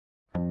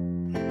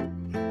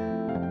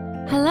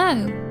Hello,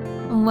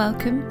 and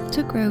welcome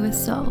to Grow a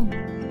Soul.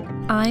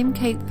 I'm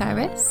Kate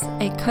Ferris,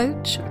 a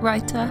coach,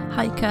 writer,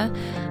 hiker,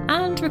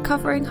 and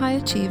recovering high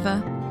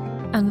achiever,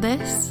 and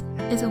this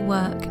is a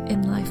Work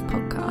in Life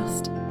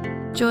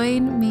podcast.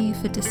 Join me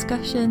for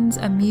discussions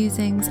and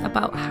musings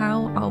about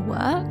how our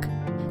work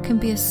can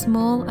be a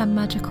small and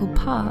magical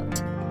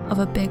part of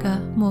a bigger,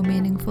 more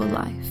meaningful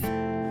life.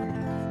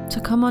 So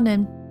come on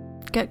in,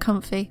 get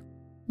comfy,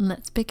 and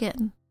let's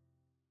begin.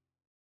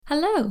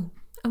 Hello,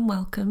 and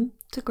welcome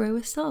to Grow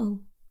a Soul.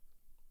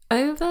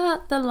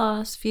 Over the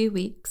last few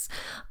weeks,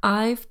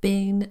 I've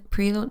been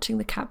pre-launching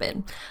the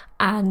cabin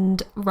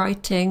and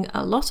writing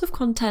a lot of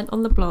content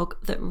on the blog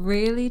that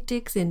really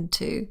digs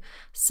into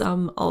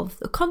some of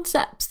the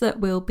concepts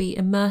that we'll be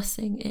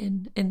immersing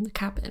in the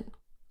cabin.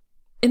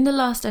 In the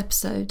last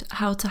episode,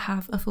 How to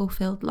Have a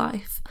Fulfilled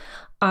Life,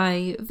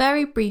 I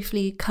very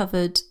briefly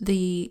covered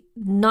the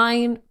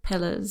 9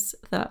 pillars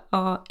that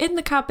are in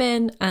the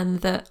cabin and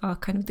that are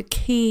kind of the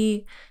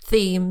key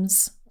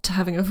themes to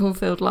having a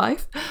fulfilled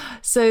life.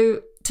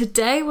 So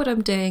today what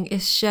I'm doing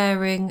is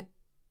sharing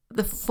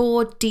the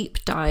 4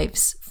 deep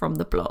dives from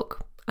the blog,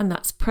 and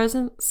that's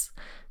presence,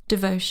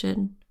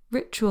 devotion,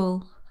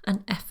 ritual,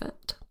 and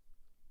effort.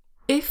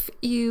 If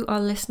you are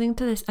listening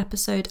to this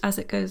episode as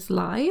it goes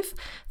live,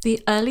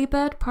 the early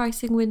bird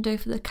pricing window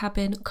for the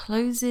cabin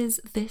closes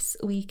this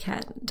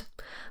weekend.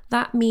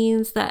 That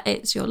means that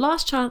it's your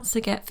last chance to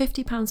get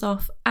 £50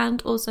 off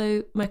and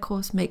also my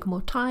course Make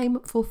More Time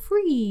for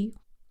free.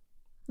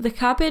 The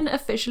cabin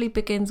officially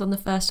begins on the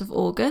 1st of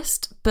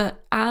August,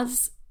 but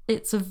as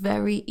it's a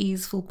very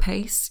easeful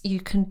pace, you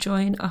can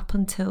join up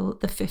until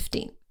the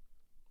 15th.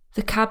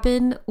 The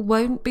cabin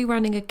won't be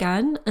running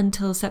again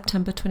until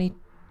September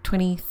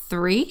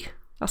 2023.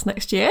 That's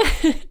next year.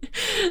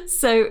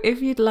 So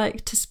if you'd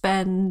like to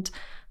spend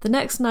the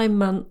next 9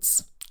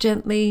 months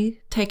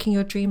gently taking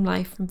your dream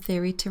life from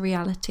theory to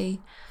reality,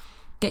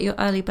 get your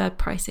early bird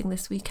pricing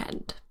this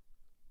weekend.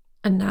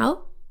 And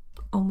now,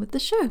 on with the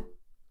show.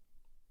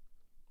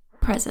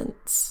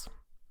 Presence.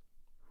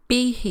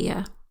 Be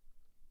here.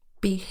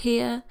 Be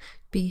here,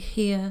 be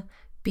here,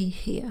 be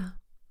here.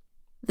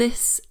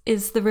 This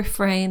is the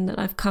refrain that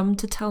I've come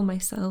to tell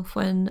myself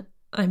when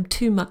I'm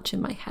too much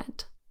in my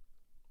head.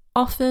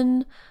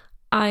 Often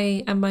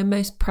I am my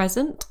most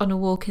present on a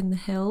walk in the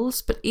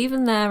hills, but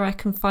even there I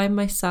can find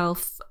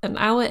myself an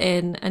hour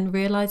in and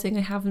realising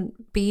I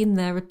haven't been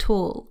there at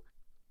all.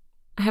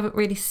 I haven't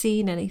really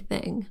seen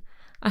anything.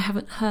 I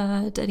haven't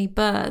heard any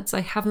birds.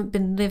 I haven't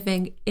been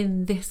living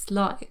in this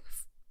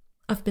life.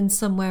 I've been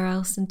somewhere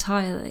else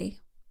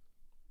entirely.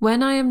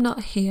 When I am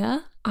not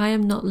here, I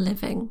am not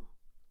living.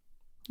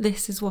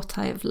 This is what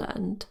I have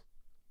learned.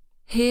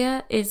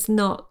 Here is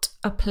not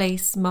a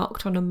place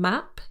marked on a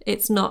map.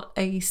 It's not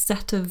a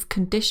set of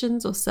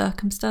conditions or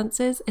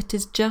circumstances. It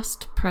is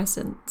just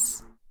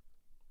presence.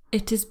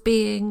 It is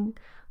being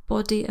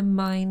body and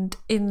mind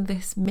in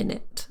this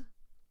minute.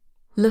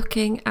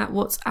 Looking at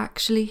what's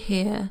actually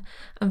here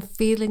and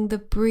feeling the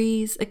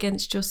breeze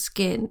against your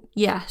skin,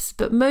 yes,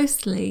 but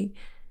mostly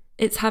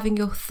it's having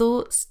your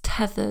thoughts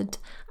tethered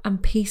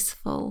and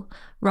peaceful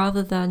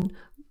rather than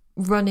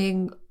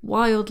running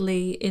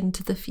wildly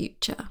into the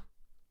future.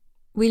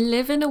 We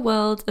live in a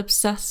world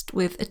obsessed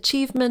with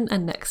achievement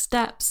and next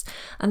steps,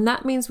 and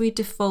that means we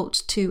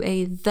default to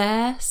a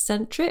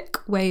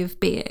there-centric way of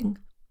being.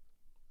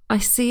 I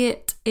see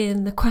it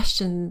in the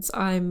questions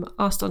I'm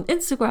asked on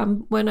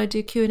Instagram when I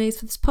do Q&As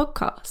for this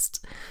podcast.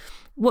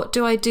 What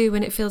do I do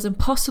when it feels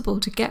impossible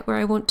to get where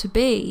I want to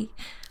be?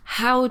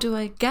 How do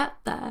I get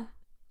there?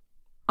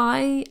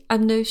 I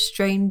am no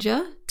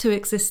stranger to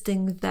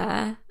existing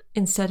there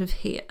instead of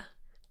here,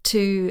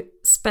 to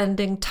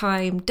spending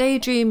time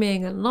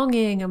daydreaming and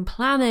longing and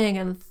planning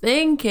and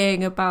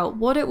thinking about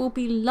what it will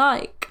be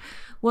like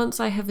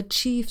once I have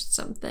achieved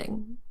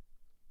something.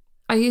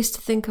 I used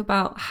to think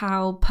about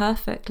how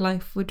perfect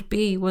life would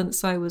be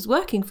once I was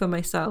working for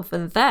myself,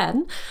 and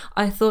then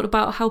I thought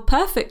about how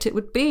perfect it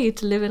would be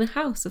to live in a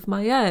house of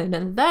my own,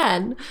 and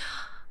then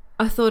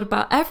I thought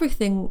about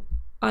everything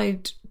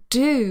I'd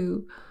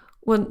do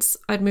once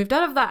I'd moved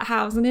out of that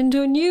house and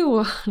into a new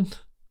one.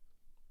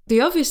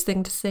 The obvious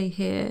thing to say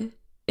here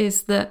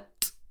is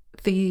that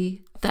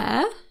the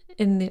there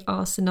in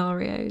our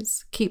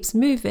scenarios keeps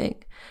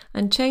moving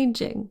and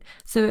changing,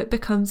 so it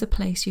becomes a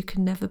place you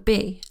can never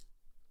be.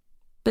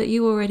 But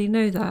you already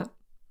know that.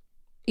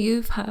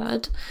 You've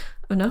heard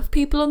enough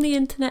people on the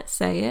internet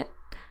say it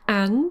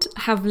and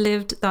have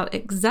lived that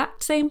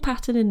exact same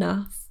pattern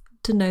enough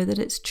to know that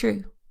it's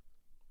true.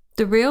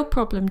 The real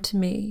problem to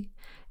me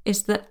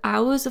is that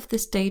hours of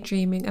this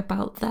daydreaming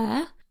about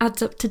there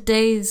adds up to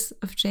days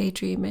of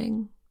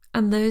daydreaming,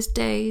 and those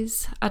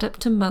days add up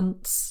to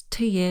months,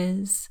 to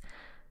years,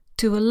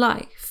 to a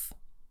life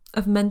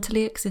of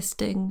mentally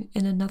existing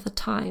in another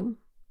time.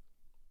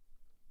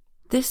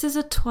 This is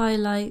a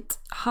twilight,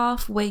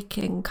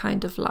 half-waking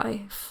kind of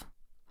life.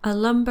 A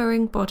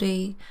lumbering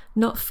body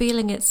not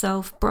feeling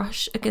itself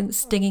brush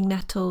against stinging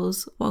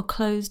nettles while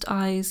closed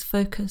eyes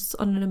focus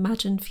on an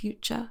imagined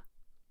future.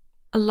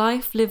 A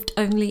life lived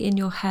only in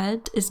your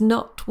head is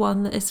not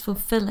one that is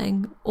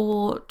fulfilling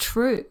or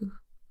true.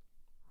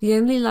 The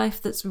only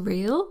life that's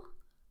real,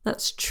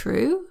 that's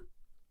true,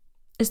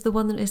 is the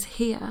one that is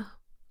here.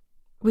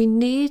 We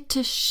need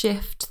to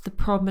shift the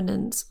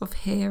prominence of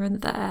here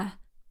and there.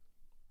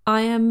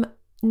 I am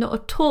not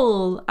at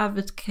all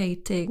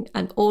advocating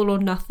an all or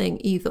nothing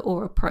either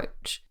or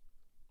approach.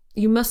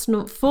 You must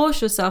not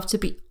force yourself to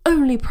be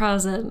only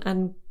present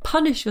and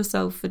punish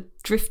yourself for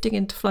drifting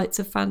into flights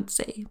of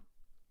fancy.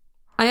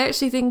 I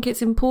actually think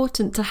it's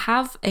important to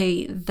have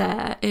a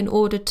there in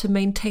order to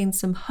maintain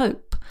some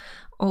hope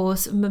or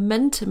some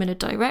momentum in a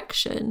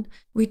direction.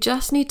 We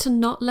just need to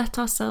not let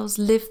ourselves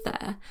live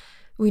there.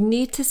 We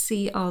need to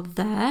see our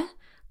there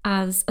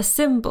as a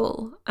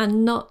symbol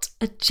and not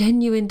a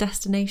genuine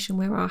destination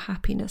where our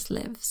happiness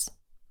lives.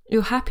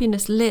 Your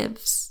happiness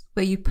lives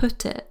where you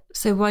put it,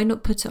 so why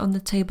not put it on the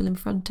table in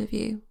front of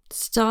you?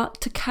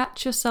 Start to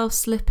catch yourself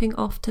slipping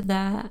off to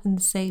there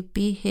and say,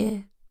 be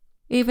here,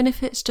 even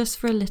if it's just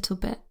for a little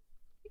bit.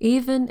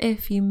 Even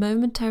if you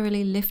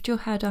momentarily lift your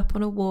head up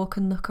on a walk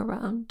and look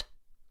around.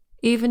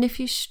 Even if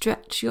you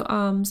stretch your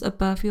arms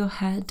above your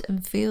head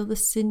and feel the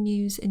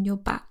sinews in your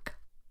back.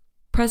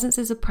 Presence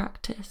is a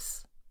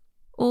practice.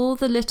 All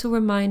the little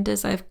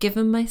reminders I've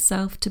given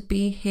myself to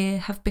be here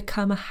have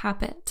become a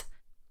habit.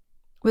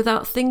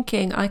 Without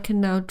thinking, I can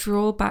now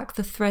draw back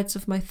the threads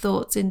of my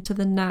thoughts into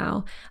the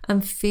now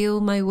and feel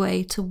my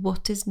way to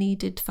what is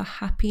needed for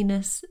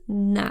happiness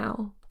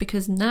now,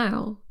 because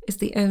now is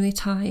the only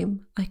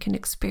time I can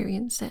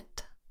experience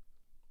it.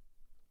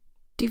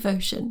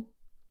 Devotion.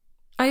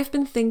 I've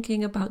been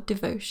thinking about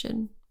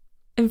devotion.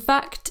 In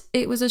fact,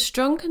 it was a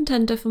strong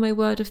contender for my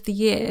word of the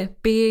year,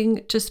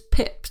 being just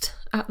pipped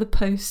at the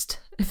post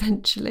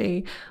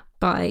eventually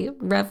by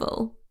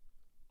Revel.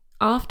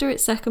 After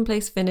its second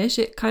place finish,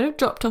 it kind of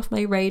dropped off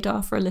my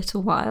radar for a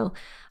little while,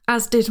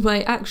 as did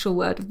my actual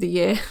word of the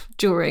year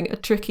during a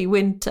tricky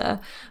winter.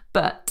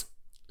 But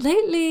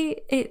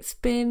lately, it's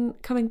been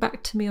coming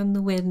back to me on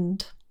the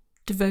wind.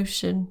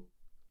 Devotion.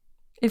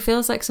 It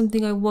feels like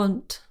something I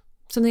want,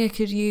 something I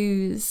could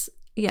use,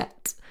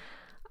 yet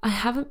I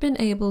haven't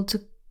been able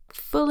to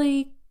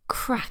fully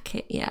crack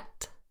it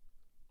yet.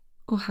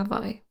 Or have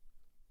I?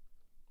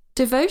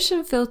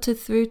 Devotion filtered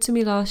through to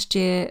me last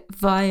year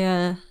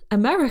via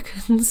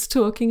Americans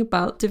talking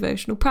about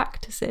devotional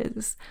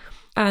practices.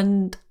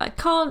 And I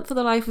can't for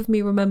the life of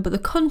me remember the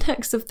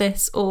context of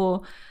this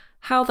or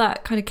how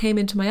that kind of came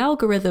into my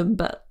algorithm,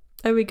 but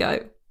there we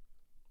go.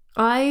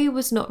 I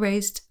was not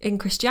raised in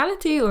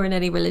Christianity or in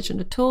any religion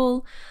at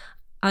all.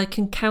 I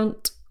can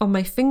count on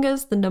my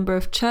fingers the number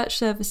of church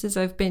services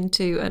I've been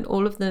to, and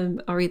all of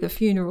them are either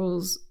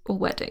funerals or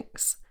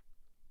weddings.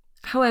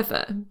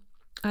 However,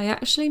 I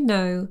actually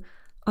know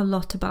a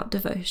lot about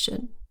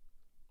devotion.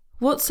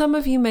 What some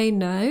of you may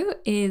know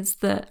is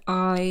that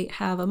I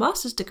have a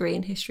master's degree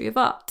in history of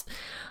art,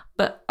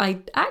 but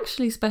I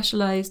actually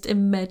specialised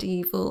in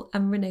medieval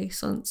and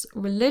Renaissance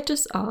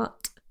religious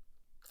art.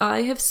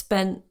 I have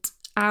spent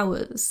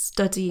hours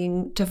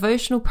studying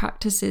devotional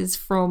practices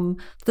from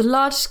the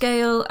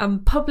large-scale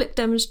and public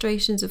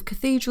demonstrations of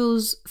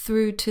cathedrals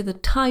through to the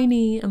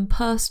tiny and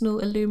personal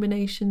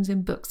illuminations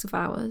in books of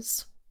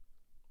hours.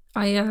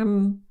 I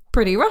am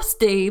pretty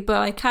rusty, but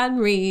I can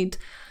read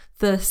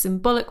the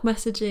symbolic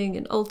messaging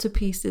and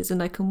altarpieces,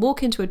 and I can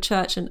walk into a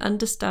church and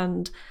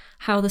understand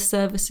how the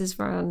services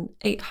ran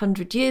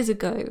 800 years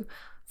ago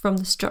from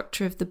the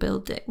structure of the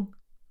building.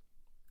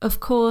 Of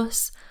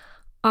course,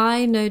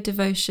 I know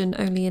devotion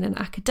only in an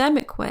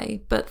academic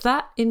way, but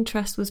that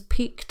interest was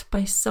piqued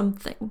by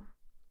something.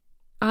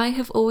 I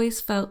have always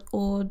felt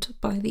awed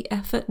by the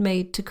effort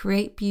made to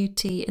create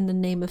beauty in the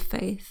name of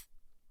faith.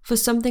 For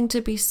something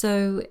to be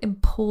so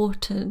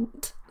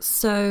important,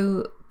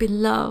 so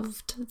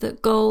beloved,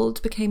 that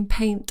gold became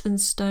paint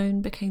and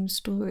stone became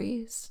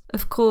stories.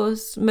 Of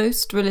course,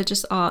 most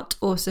religious art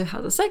also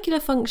has a secular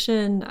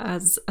function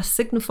as a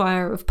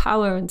signifier of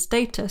power and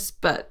status,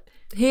 but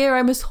here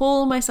I must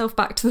haul myself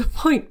back to the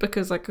point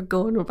because I could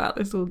go on about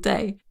this all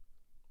day.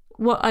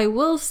 What I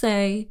will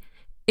say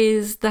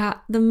is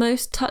that the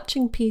most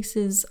touching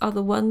pieces are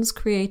the ones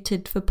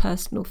created for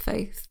personal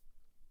faith.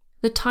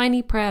 The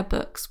tiny prayer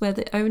books where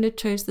the owner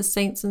chose the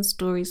saints and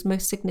stories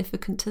most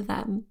significant to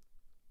them.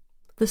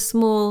 The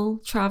small,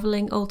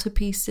 travelling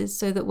altarpieces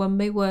so that one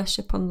may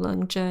worship on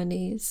long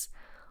journeys.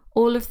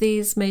 All of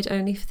these made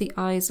only for the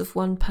eyes of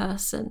one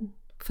person,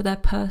 for their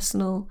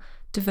personal,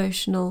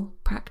 devotional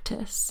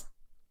practice.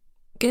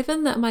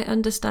 Given that my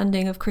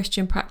understanding of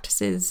Christian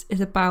practices is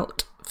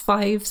about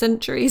 5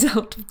 centuries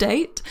out of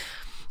date,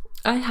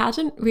 I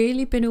hadn't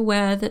really been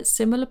aware that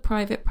similar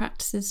private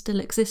practices still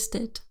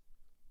existed.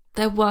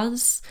 There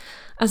was,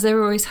 as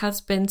there always has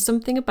been,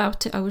 something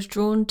about it I was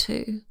drawn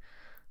to.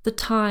 The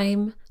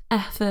time,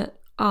 effort,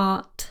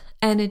 art,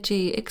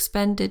 energy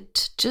expended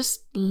to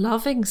just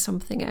loving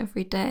something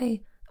every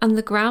day, and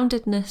the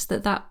groundedness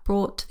that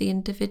brought to the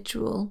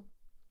individual.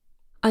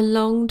 I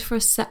longed for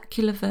a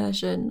secular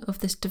version of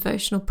this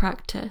devotional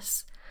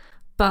practice,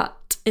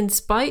 but in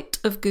spite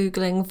of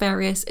Googling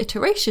various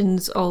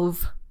iterations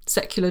of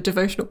secular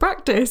devotional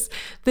practice,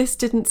 this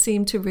didn't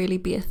seem to really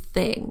be a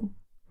thing.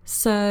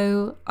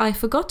 So I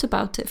forgot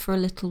about it for a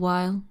little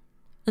while,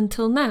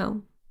 until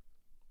now.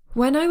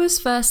 When I was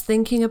first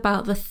thinking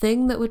about the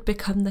thing that would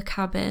become the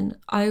cabin,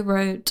 I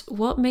wrote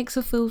what makes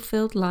a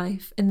fulfilled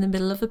life in the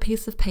middle of a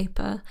piece of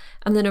paper,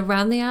 and then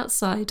around the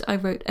outside I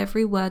wrote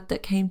every word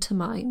that came to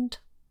mind.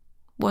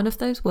 One of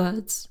those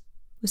words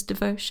was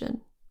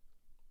devotion.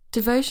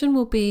 Devotion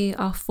will be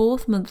our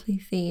 4th monthly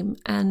theme,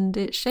 and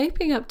it's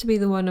shaping up to be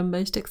the one I'm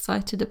most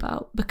excited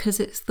about because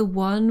it's the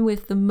one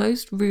with the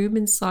most room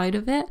inside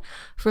of it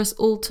for us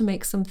all to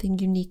make something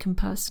unique and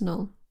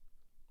personal.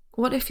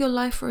 What if your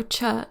life were a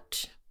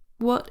church?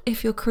 What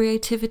if your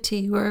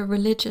creativity were a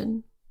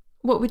religion?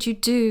 What would you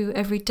do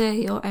every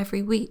day or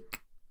every week?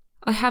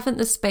 I haven't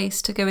the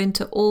space to go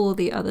into all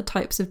the other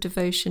types of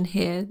devotion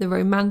here, the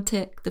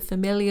romantic, the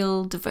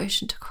familial,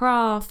 devotion to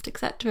craft,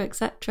 etc.,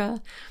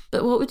 etc.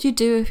 But what would you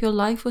do if your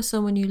life was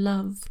someone you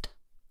loved?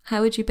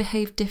 How would you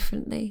behave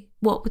differently?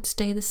 What would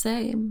stay the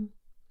same?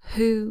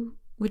 Who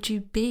would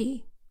you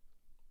be?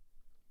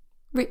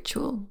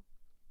 Ritual.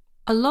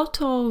 A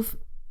lot of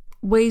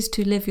ways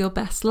to live your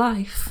best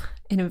life,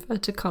 in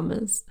inverted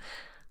commas,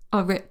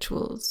 are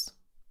rituals.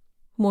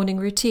 Morning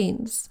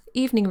routines,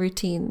 evening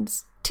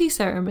routines, tea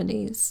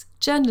ceremonies,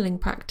 journaling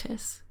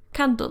practice,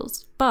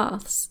 candles,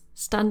 baths,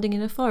 standing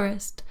in a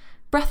forest,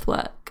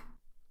 breathwork.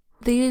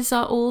 These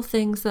are all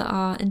things that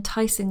are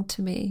enticing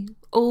to me,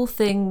 all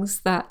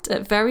things that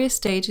at various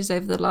stages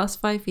over the last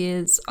 5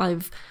 years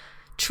I've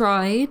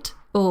tried,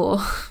 or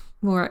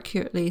more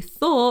accurately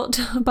thought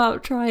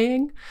about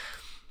trying,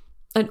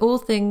 and all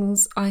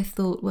things I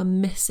thought were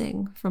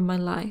missing from my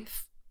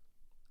life.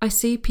 I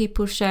see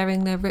people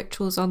sharing their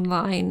rituals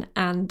online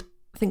and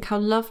think how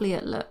lovely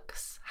it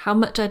looks, how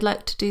much I'd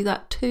like to do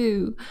that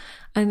too,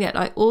 and yet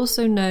I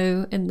also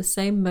know in the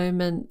same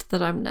moment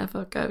that I'm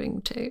never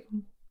going to.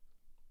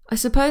 I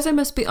suppose I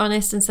must be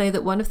honest and say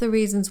that one of the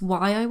reasons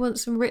why I want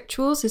some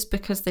rituals is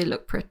because they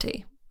look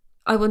pretty.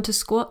 I want a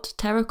squat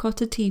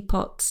terracotta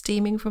teapot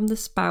steaming from the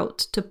spout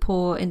to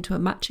pour into a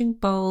matching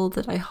bowl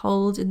that I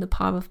hold in the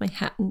palm of my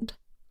hand.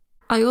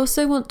 I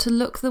also want to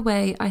look the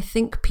way I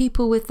think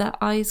people with their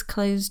eyes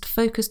closed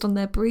focused on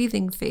their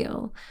breathing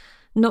feel,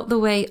 not the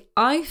way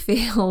I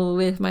feel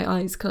with my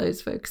eyes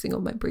closed focusing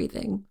on my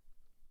breathing.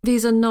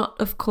 These are not,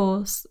 of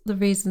course, the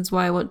reasons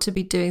why I want to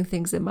be doing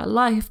things in my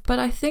life, but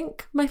I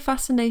think my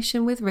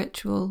fascination with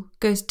ritual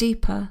goes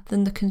deeper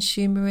than the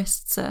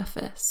consumerist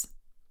surface.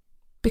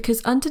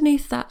 Because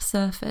underneath that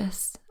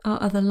surface are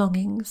other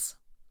longings.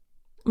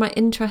 My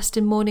interest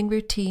in morning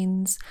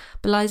routines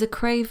belies a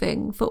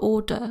craving for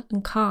order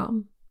and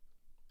calm.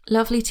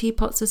 Lovely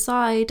teapots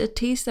aside, a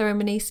tea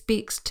ceremony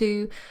speaks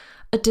to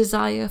a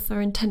desire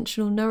for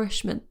intentional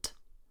nourishment.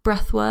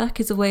 Breathwork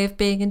is a way of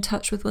being in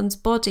touch with one's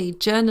body,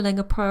 journaling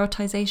a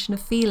prioritization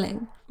of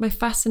feeling. My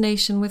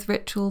fascination with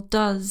ritual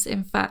does,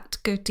 in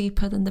fact, go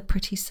deeper than the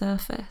pretty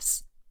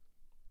surface.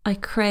 I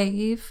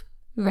crave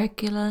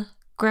regular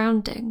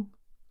grounding.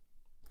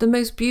 The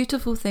most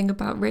beautiful thing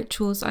about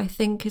rituals, I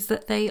think, is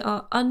that they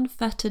are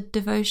unfettered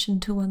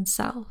devotion to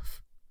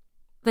oneself.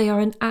 They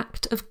are an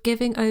act of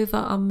giving over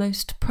our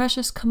most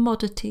precious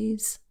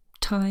commodities,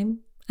 time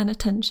and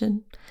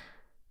attention,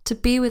 to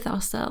be with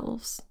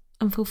ourselves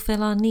and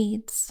fulfill our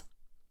needs.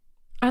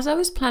 As I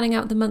was planning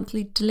out the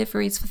monthly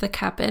deliveries for the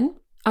cabin,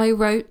 I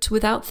wrote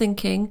without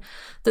thinking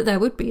that there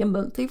would be a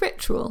monthly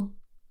ritual.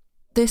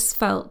 This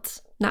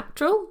felt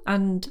natural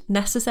and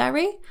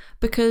necessary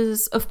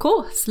because, of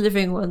course,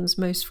 living one's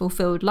most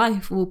fulfilled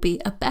life will be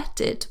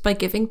abetted by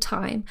giving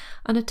time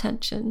and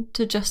attention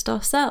to just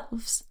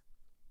ourselves.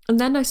 And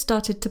then I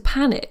started to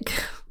panic.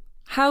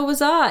 How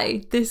was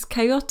I, this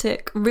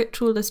chaotic,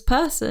 ritualless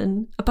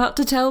person, about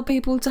to tell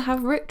people to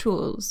have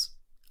rituals?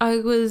 I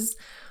was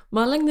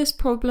mulling this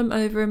problem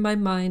over in my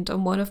mind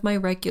on one of my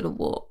regular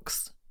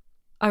walks.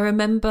 I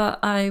remember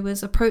I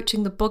was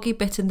approaching the boggy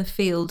bit in the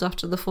field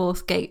after the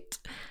 4th gate,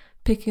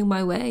 picking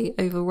my way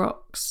over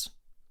rocks.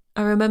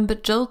 I remember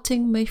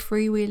jolting my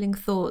freewheeling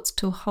thoughts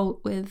to a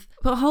halt with,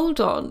 but hold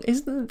on,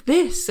 isn't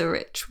this a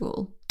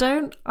ritual?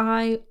 Don't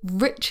I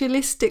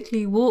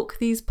ritualistically walk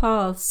these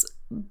paths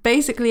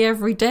basically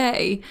every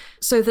day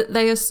so that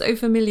they are so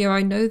familiar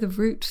I know the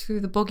route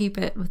through the boggy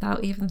bit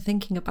without even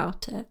thinking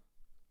about it?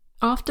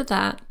 After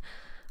that,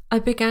 I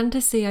began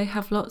to see I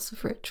have lots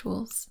of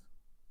rituals.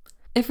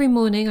 Every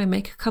morning I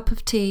make a cup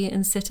of tea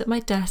and sit at my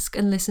desk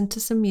and listen to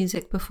some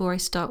music before I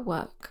start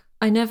work.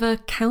 I never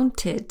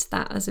counted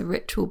that as a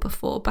ritual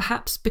before,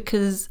 perhaps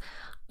because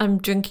I'm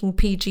drinking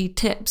PG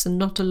Tips and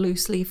not a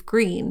loose leaf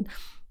green,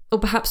 or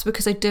perhaps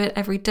because I do it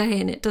every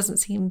day and it doesn't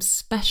seem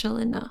special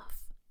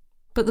enough.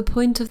 But the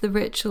point of the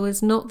ritual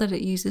is not that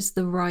it uses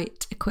the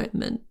right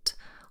equipment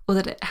or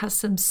that it has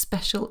some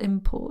special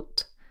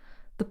import.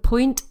 The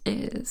point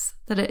is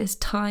that it is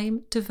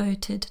time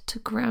devoted to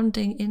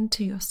grounding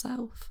into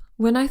yourself.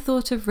 When I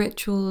thought of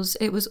rituals,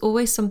 it was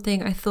always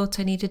something I thought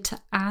I needed to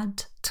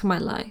add to my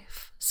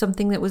life,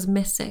 something that was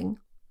missing.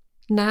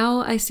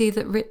 Now I see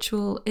that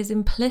ritual is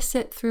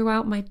implicit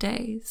throughout my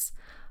days,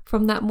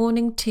 from that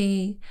morning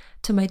tea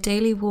to my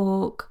daily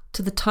walk,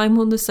 to the time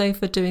on the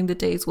sofa doing the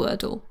day's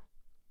Wordle.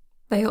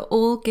 They are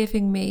all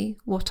giving me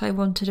what I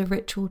wanted a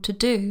ritual to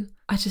do.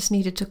 I just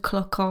needed to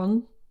clock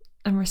on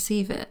and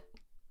receive it.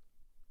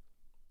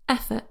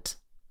 Effort,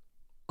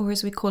 or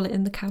as we call it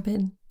in the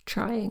cabin,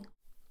 trying.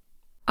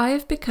 I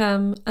have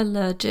become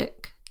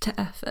allergic to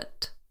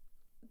effort.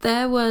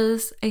 There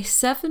was a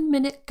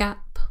 7-minute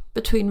gap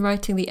between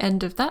writing the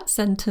end of that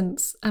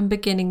sentence and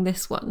beginning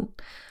this one,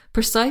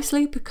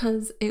 precisely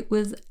because it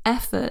was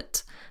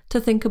effort to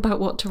think about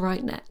what to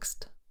write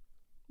next.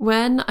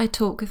 When I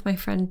talk with my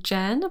friend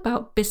Jen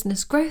about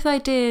business growth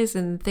ideas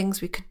and things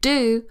we could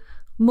do,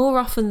 more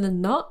often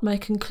than not, my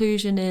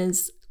conclusion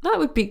is, that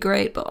would be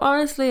great, but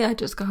honestly, I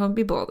just can't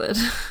be bothered.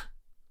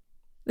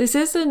 This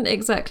isn't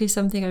exactly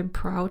something I'm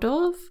proud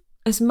of.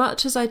 As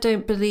much as I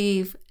don't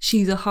believe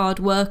she's a hard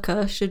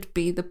worker should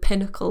be the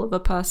pinnacle of a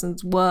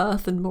person's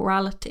worth and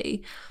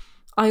morality,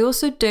 I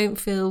also don't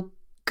feel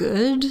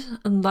good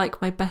and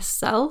like my best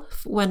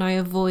self when I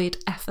avoid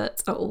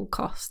effort at all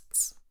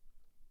costs.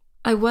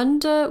 I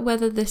wonder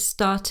whether this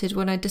started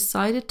when I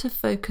decided to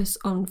focus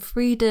on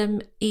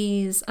freedom,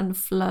 ease, and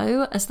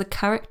flow as the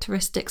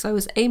characteristics I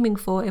was aiming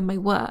for in my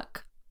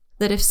work.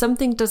 That if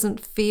something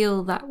doesn't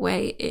feel that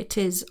way, it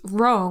is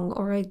wrong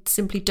or I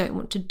simply don't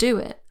want to do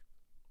it.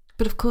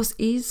 But of course,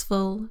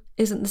 easeful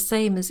isn't the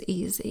same as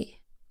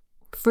easy.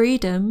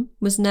 Freedom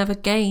was never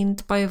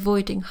gained by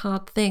avoiding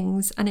hard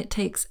things, and it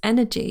takes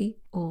energy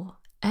or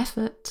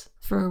effort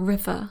for a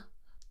river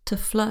to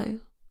flow.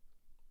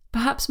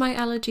 Perhaps my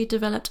allergy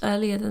developed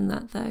earlier than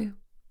that, though.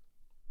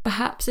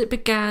 Perhaps it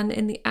began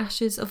in the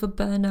ashes of a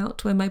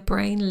burnout where my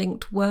brain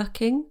linked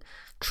working,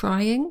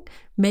 trying,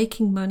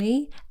 making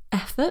money,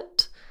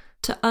 effort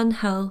to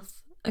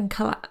unhealth and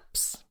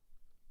collapse.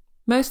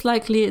 Most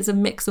likely it's a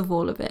mix of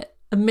all of it.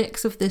 A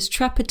mix of this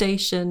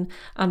trepidation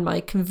and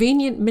my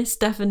convenient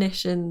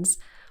misdefinitions,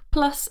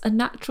 plus a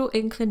natural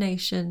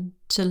inclination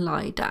to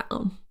lie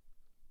down.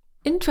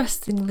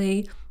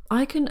 Interestingly,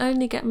 I can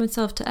only get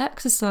myself to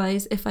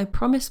exercise if I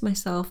promise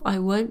myself I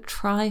won't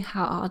try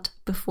hard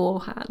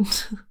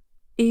beforehand.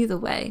 Either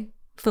way,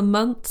 for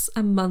months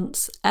and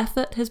months,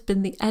 effort has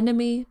been the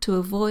enemy to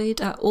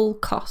avoid at all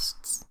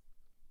costs.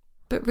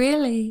 But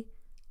really,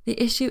 the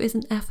issue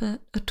isn't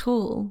effort at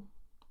all.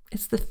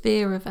 It's the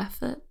fear of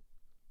effort.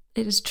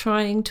 It is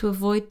trying to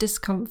avoid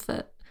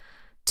discomfort,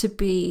 to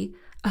be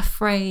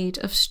afraid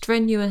of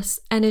strenuous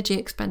energy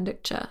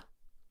expenditure.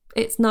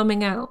 It's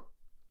numbing out.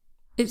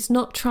 It's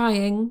not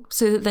trying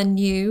so that then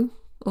you,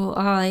 or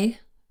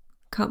I,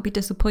 can't be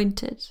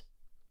disappointed.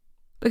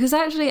 Because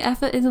actually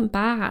effort isn't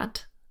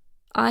bad.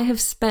 I have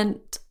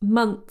spent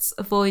months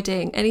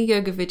avoiding any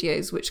yoga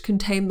videos which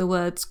contain the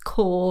words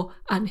core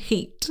and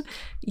heat.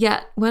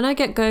 Yet when I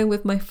get going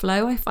with my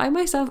flow, I find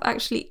myself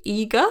actually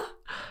eager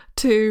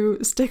to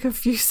stick a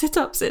few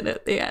sit-ups in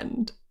at the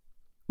end.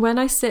 When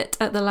I sit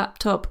at the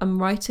laptop and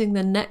writing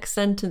the next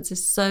sentence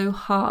is so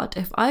hard,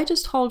 if I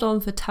just hold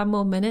on for 10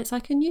 more minutes, I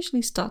can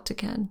usually start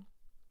again.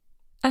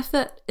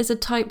 Effort is a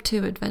type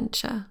 2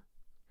 adventure.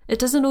 It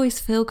doesn't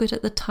always feel good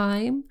at the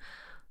time,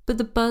 but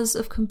the buzz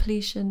of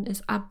completion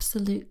is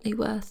absolutely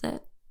worth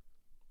it.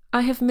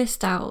 I have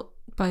missed out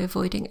by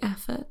avoiding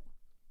effort.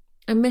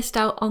 I missed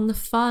out on the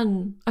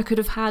fun I could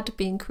have had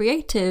being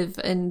creative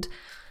and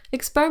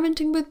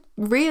experimenting with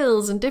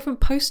reels and different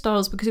post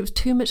styles because it was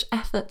too much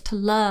effort to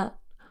learn.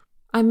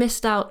 I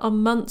missed out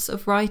on months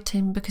of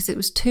writing because it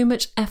was too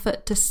much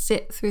effort to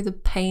sit through the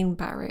pain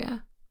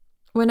barrier.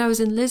 When I was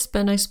in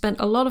Lisbon, I spent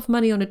a lot of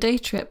money on a day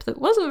trip that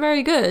wasn't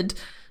very good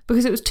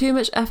because it was too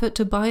much effort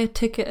to buy a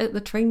ticket at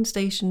the train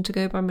station to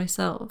go by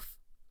myself.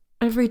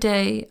 Every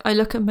day, I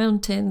look at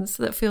mountains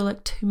that feel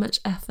like too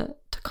much effort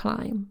to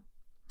climb.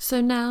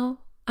 So now,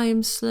 I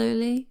am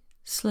slowly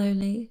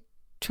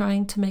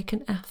trying to make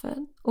an effort,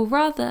 or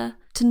rather,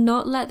 to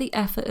not let the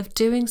effort of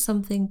doing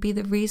something be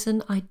the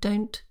reason I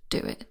don't do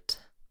it.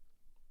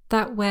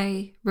 That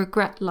way,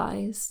 regret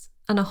lies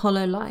and a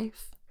hollow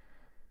life.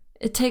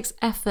 It takes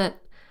effort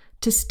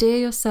to steer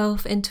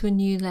yourself into a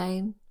new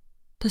lane,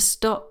 to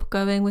stop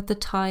going with the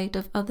tide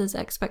of others'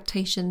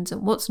 expectations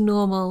and what's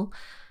normal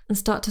and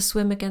start to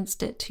swim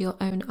against it to your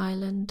own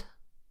island.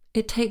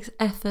 It takes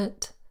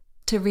effort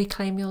to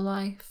reclaim your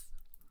life,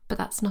 but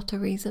that's not a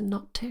reason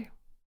not to.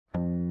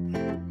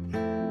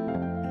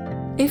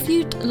 If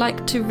you'd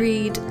like to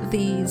read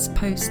these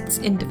posts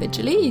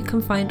individually, you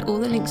can find all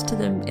the links to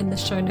them in the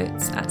show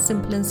notes at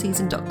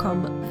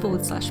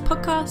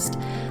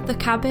simpleandseason.com/podcast. The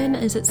Cabin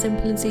is at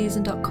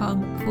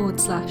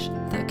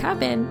simpleandseason.com/The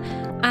Cabin,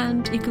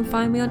 and you can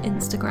find me on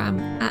Instagram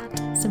at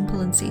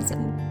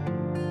simpleandseason.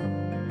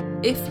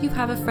 If you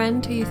have a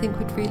friend who you think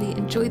would really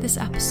enjoy this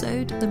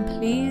episode, then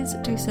please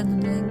do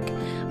send them a link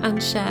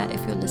and share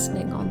if you're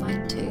listening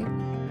online too.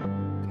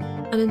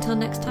 And until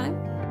next time,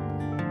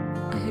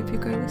 I hope you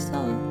grow with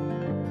soul.